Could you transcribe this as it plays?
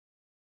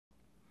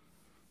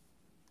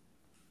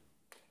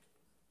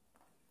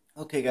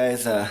Okay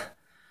guys,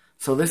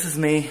 so this is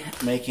me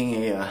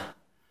making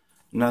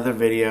another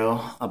video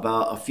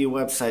about a few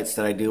websites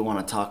that I do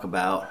want to talk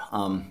about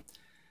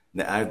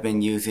that I've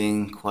been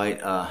using quite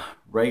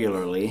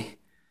regularly.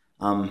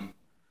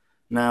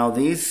 Now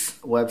these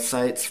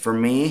websites for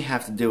me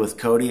have to do with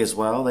Kodi as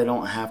well. They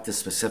don't have to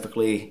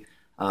specifically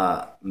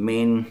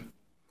mean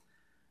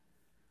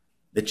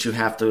that you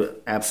have to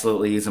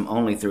absolutely use them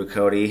only through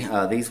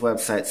Kodi. These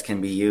websites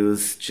can be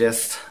used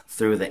just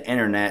through the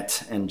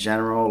internet in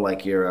general,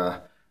 like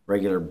your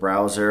regular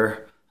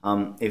browser.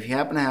 If you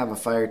happen to have a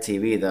Fire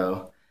TV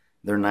though,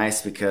 they're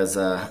nice because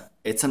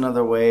it's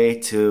another way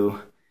to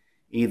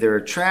either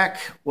track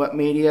what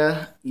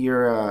media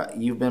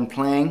you've been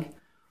playing,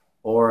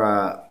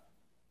 or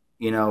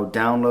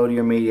download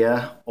your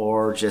media,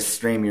 or just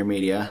stream your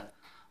media.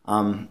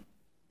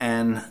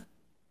 And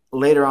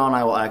later on,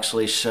 I will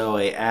actually show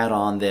a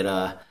add-on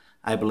that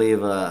I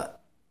believe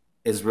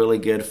is really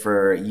good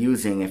for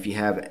using if you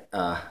have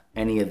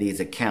any of these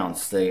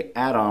accounts. The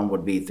add-on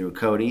would be through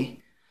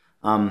Kodi,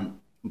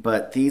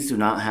 but these do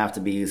not have to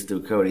be used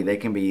through Kodi. They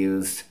can be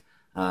used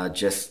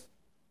just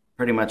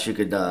pretty much. You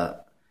could,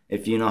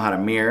 if you know how to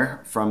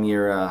mirror from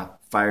your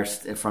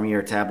from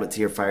your tablet to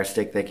your Fire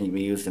Stick, they can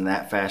be used in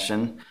that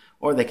fashion,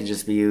 or they can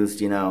just be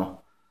used, in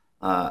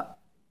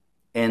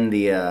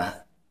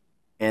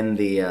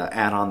the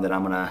add-on that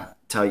I'm gonna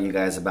tell you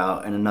guys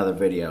about in another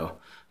video.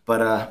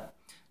 But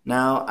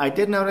now I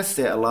did notice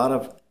that a lot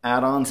of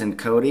add-ons in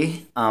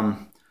Kodi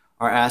are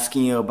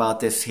asking you about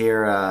this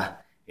here.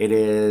 It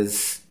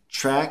is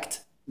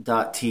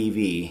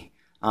trakt.tv.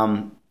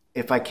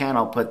 If I can,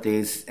 I'll put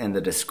these in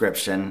the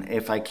description.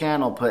 If I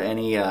can, I'll put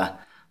any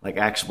like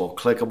actual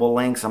clickable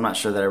links. I'm not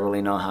sure that I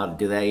really know how to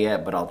do that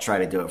yet, but I'll try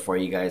to do it for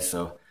you guys,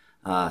 so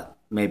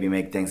maybe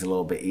make things a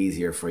little bit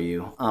easier for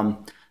you.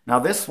 Now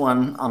this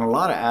one, on a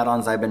lot of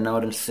add-ons I've been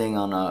noticing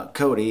on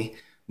Kodi,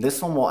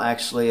 this one will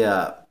actually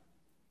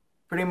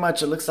pretty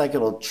much, it looks like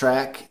it'll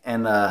track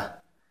and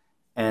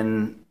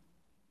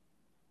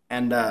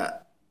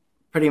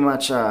pretty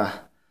much not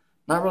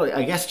really,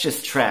 I guess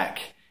just track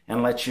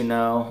and let you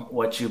know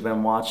what you've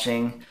been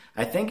watching.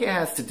 I think it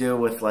has to do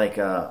with like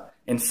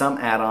in some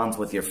add-ons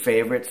with your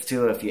favorites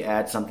too. If you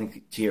add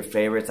something to your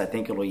favorites, I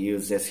think it'll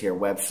use this here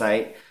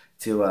website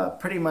to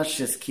pretty much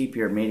just keep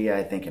your media,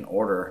 I think, in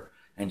order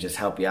and just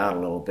help you out a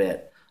little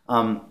bit.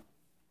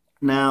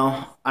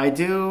 Now, I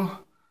do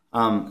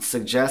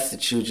suggest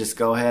that you just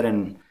go ahead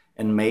and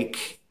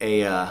make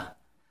an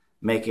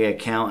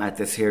account at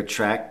this here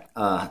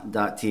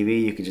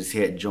trakt.tv. You could just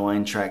hit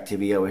join Trakt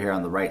TV over here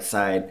on the right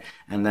side,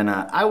 and then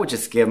I would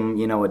just give them,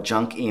 a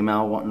junk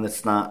email, one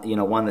that's not,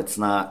 one that's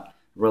not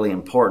really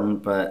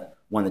important, but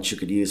one that you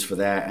could use for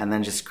that, and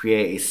then just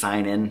create a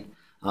sign-in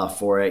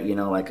for it,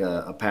 like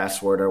a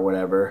password or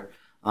whatever.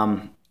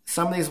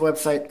 Some of these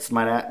websites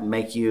might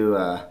make you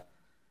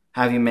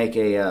have you make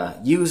a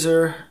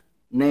user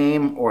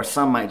name, or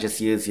some might just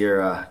use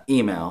your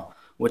email.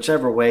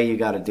 Whichever way you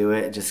got to do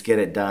it, just get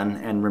it done,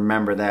 and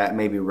remember that.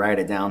 Maybe write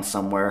it down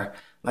somewhere.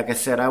 Like I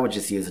said, I would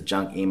just use a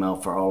junk email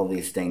for all of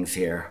these things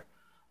here.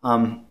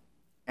 And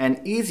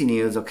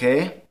easynews,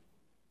 okay.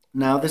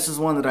 Now this is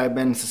one that I've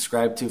been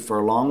subscribed to for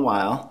a long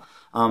while.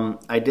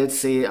 I did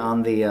see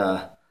on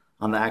the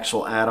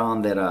actual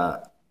add-on that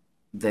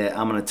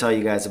I'm going to tell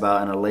you guys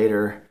about in a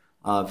later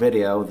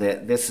video,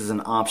 that this is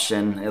an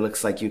option. It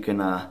looks like you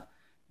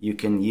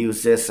can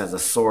use this as a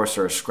source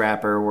or a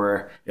scrapper,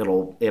 where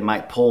it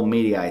might pull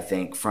media, I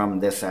think, from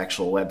this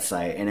actual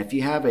website. And if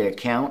you have an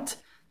account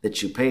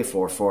that you pay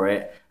for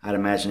it, I'd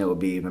imagine it would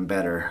be even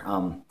better.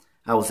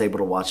 I was able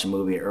to watch a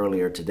movie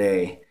earlier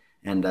today,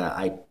 and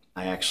I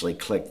actually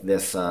clicked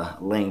this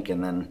link,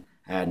 and then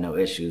I had no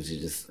issues. It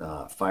just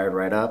fired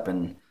right up,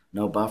 and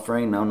no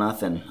buffering, no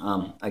nothing.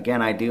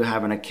 Again, I do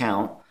have an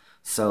account,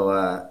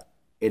 so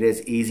it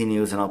is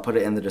easynews, and I'll put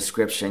it in the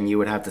description. You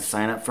would have to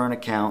sign up for an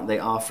account. They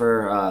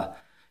offer,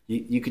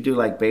 you could do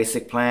like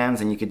basic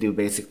plans, and you could do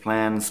basic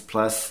plans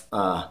plus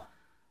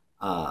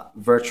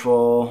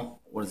virtual,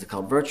 what is it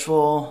called?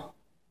 Virtual,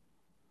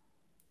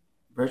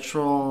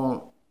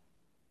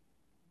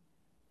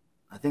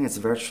 I think it's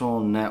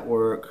virtual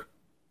network.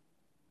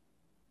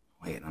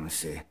 Wait, let me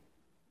see.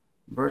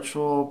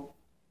 Virtual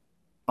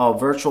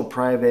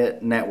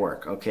private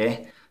network,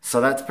 okay?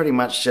 So that's pretty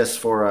much just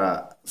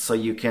for, so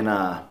you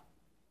can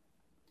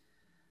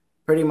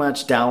pretty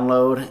much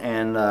download,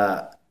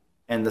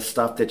 and the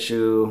stuff that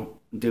you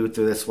do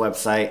through this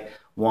website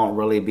won't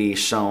really be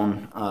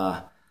shown,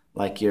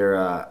 like it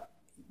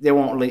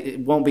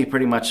won't be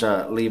pretty much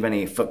leave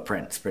any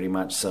footprints, pretty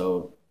much,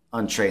 so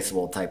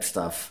untraceable type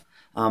stuff.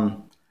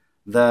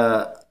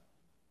 The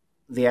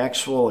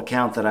actual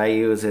account that I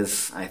use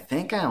is, I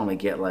think I only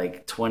get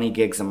like 20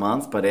 gigs a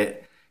month, but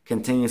it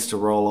continues to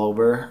roll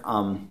over.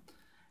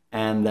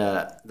 And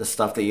the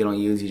stuff that you don't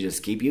use, you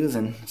just keep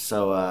using.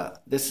 So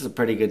this is a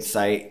pretty good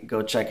site.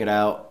 Go check it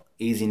out,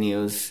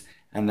 easynews.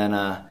 And then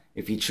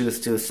if you choose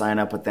to, sign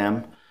up with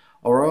them.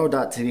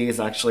 ororo.tv is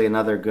actually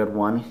another good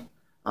one.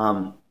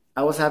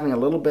 I was having a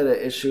little bit of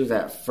issues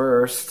at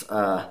first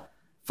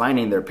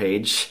finding their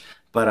page,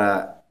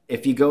 but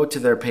if you go to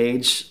their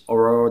page,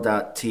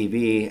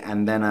 ororo.tv,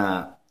 and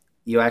then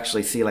you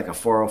actually see like a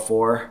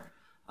 404,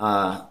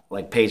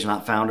 like page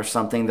not found or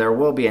something, there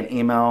will be an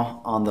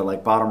email on the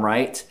like bottom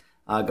right.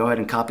 Go ahead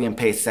and copy and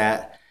paste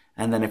that.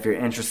 And then if you're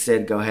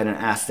interested, go ahead and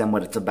ask them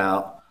what it's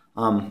about.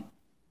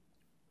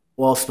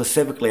 Well,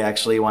 specifically,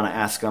 actually, you want to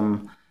ask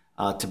them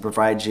to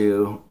provide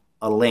you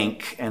a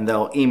link, and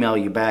they'll email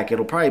you back.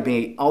 It'll probably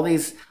be all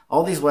these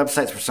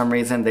websites. For some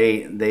reason,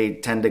 they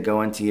tend to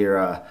go into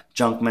your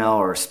junk mail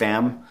or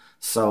spam,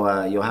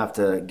 so you'll have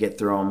to get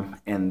through them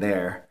in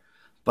there.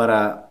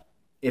 But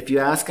if you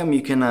ask them,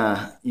 you can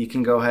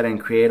go ahead and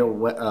create a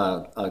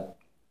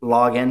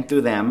login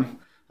through them,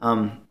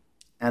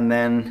 and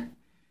then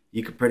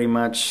you could pretty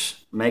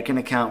much make an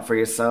account for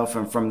yourself,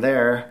 and from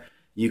there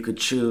you could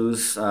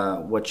choose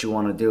what you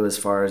want to do as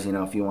far as,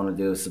 if you want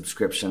to do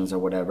subscriptions or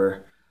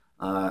whatever.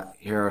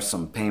 Here are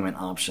some payment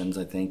options,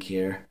 I think,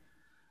 here.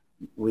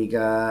 We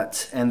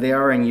got, and they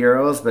are in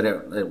euros, but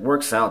it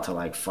works out to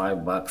like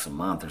 $5 a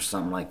month or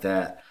something like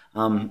that.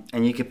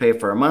 And you can pay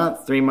for a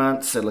month, 3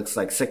 months, it looks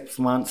like 6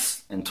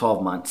 months, and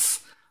 12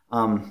 months.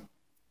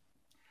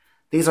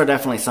 These are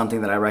definitely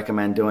something that I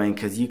recommend doing,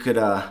 because you could,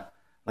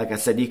 like I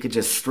said, you could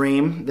just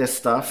stream this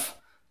stuff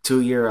to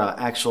your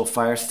actual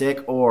Fire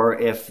Stick, or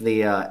if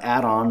the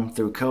add-on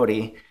through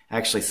Kodi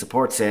actually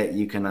supports it,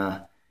 you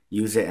can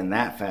use it in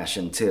that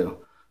fashion too.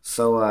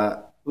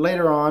 So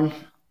later on,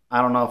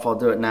 I don't know if I'll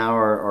do it now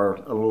or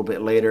a little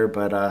bit later,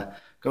 but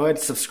go ahead and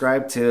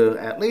subscribe to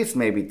at least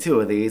maybe 2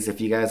 of these if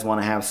you guys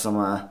want to have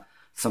some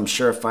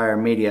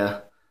surefire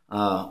media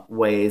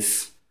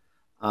ways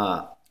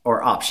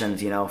or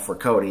options, for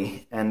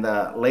Kodi. And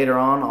later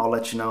on, I'll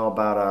let you know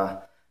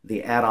about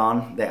the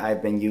add-on that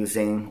I've been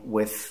using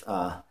with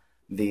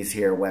these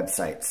here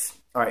websites.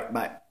 All right,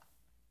 bye.